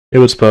Hey,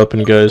 what's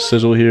poppin', guys?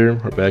 Sizzle here.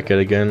 We're back at it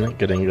again,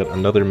 getting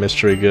another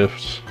mystery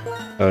gift.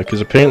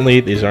 Because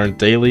apparently these aren't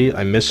daily.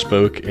 I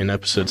misspoke in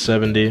episode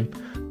 70.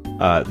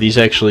 These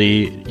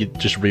actually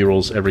just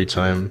rerolls every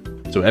time.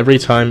 So every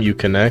time you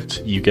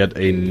connect, you get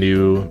a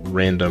new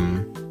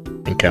random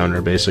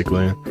encounter,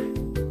 basically,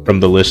 from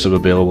the list of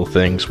available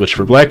things, which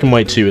for Black and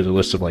White 2 is a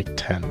list of like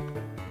 10.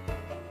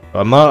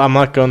 I'm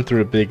not going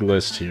through a big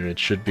list here. It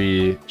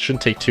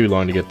shouldn't take too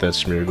long to get that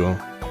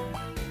Smeargle.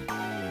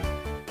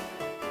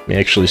 Let me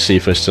actually see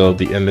if I still have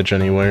the image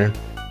anywhere.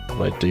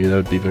 If I do, that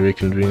would be very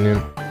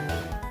convenient.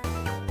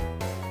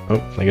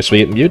 Oh, I guess we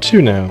get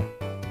Mewtwo now.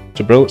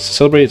 To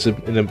celebrate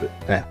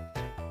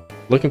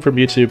looking for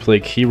Mewtwo to play a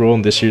key role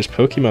in this year's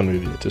Pokemon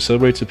movie. To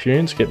celebrate its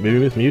appearance, get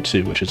moving with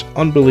Mewtwo, which is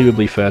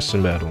unbelievably fast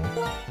in battle.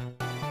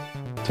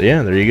 So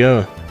yeah, there you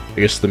go. I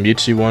guess the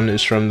Mewtwo one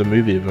is from the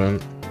movie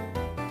event.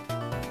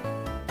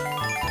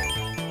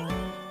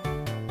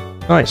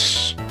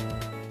 Nice.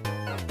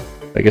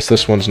 I guess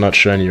this one's not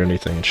shiny or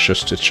anything, it's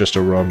just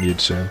a raw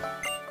Mewtwo.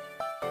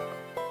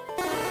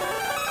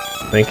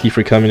 Thank you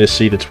for coming to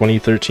see the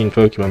 2013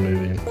 Pokemon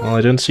movie. Well, I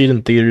didn't see it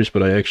in theaters,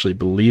 but I actually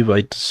believe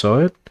I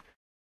saw it.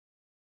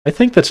 I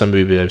think that's a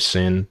movie I've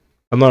seen.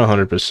 I'm not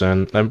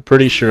 100%. I'm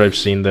pretty sure I've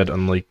seen that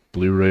on, like,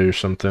 Blu-ray or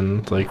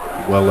something, like,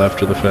 well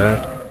after the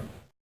fact.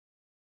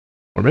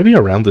 Or maybe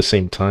around the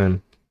same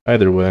time.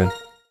 Either way,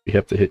 we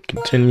have to hit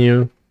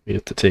continue. We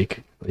have to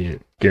take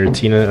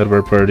Giratina out of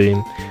our party.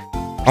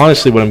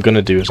 Honestly, what I'm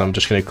gonna do is I'm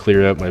just gonna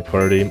clear out my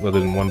party other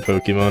than one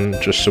Pokemon,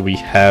 just so we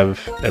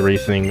have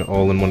everything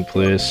all in one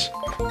place.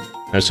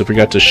 So I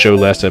forgot to show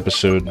last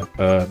episode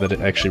that it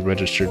actually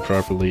registered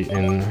properly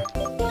in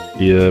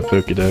the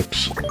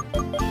Pokédex.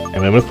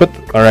 And I'm gonna put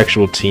our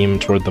actual team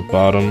toward the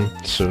bottom,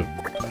 so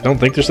I don't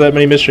think there's that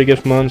many mystery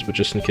gift mons, but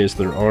just in case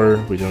there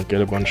are, we don't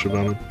get a bunch of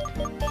them.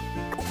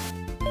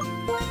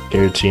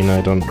 Giratina,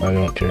 I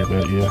don't care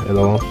about you at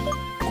all.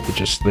 You're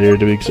just there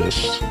to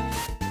exist.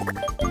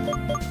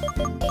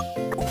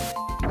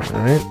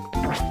 Alright,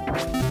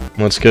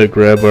 let's go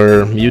grab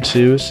our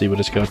Mewtwo, see what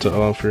it's got to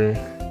offer.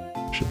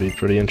 Should be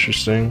pretty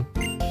interesting.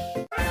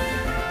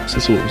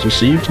 Sizzle has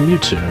received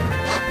Mewtwo.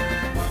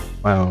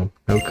 Wow,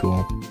 how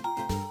cool.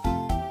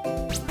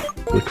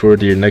 Look forward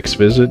to your next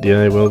visit.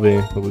 Yeah, I will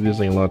be. We'll be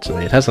visiting a lot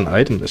today. It has an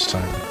item this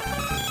time.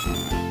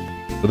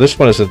 So this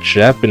one is a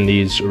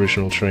Japanese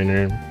original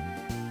trainer.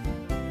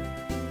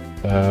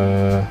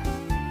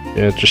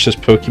 Yeah, it just says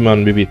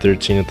Pokemon Movie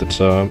 13 at the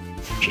top,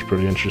 which is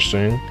pretty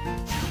interesting.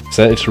 Is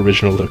that its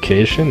original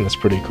location? That's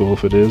pretty cool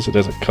if it is. It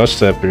has a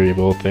Custap berry of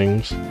all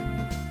things.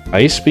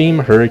 Ice Beam,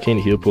 Hurricane,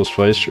 Heal Pulse,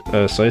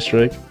 Side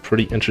Strike.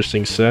 Pretty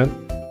interesting set.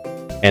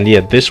 And yeah,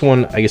 this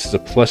one, I guess, is a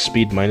plus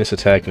speed minus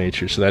attack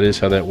nature, so that is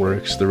how that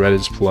works. The red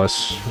is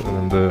plus, and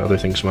then the other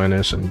thing's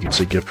minus, and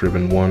it's a gift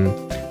ribbon 1.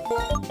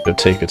 Go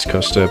take its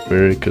Custap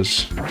berry,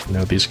 because, you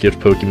know, these gift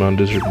Pokemon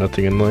deserve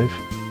nothing in life.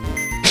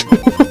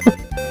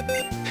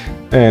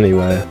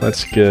 Anyway,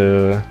 let's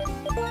go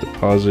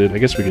deposit. I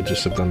guess we could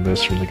just have done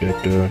this from the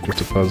get-go, because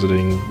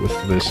depositing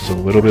with this is a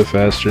little bit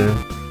faster.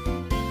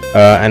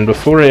 And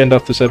before I end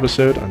off this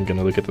episode, I'm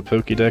gonna look at the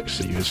Pokédex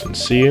so you guys can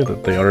see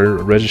that they are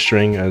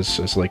registering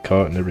as like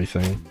caught and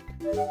everything.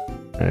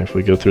 And if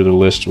we go through the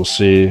list, we'll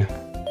see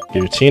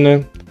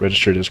Giratina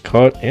registered as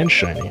caught and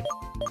shiny.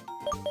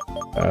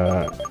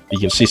 You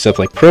can see stuff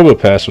like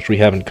Probopass, which we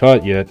haven't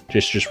caught yet,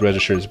 just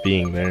registered as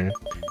being there.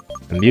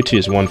 And Mewtwo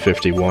is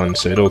 151,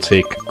 so it'll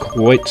take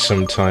quite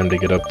some time to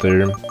get up there.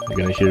 You're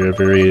gonna hear a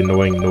very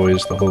annoying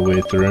noise the whole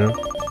way through.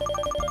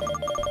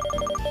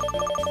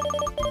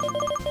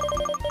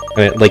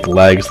 And it like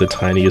lags the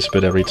tiniest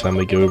bit every time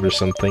we go over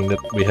something that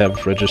we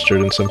have registered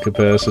in some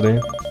capacity.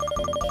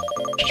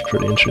 Which is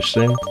pretty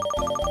interesting.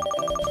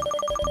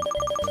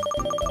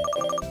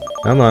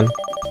 Come on.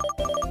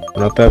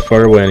 We're not that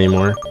far away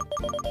anymore.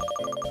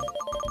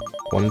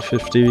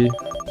 150,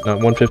 not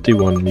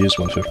 151, Mew's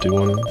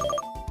 151.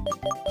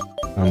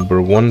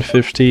 Number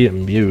 150,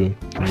 Mew.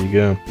 There you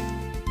go.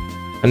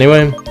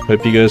 Anyway,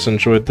 hope you guys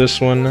enjoyed this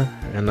one,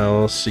 and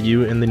I'll see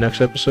you in the next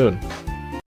episode.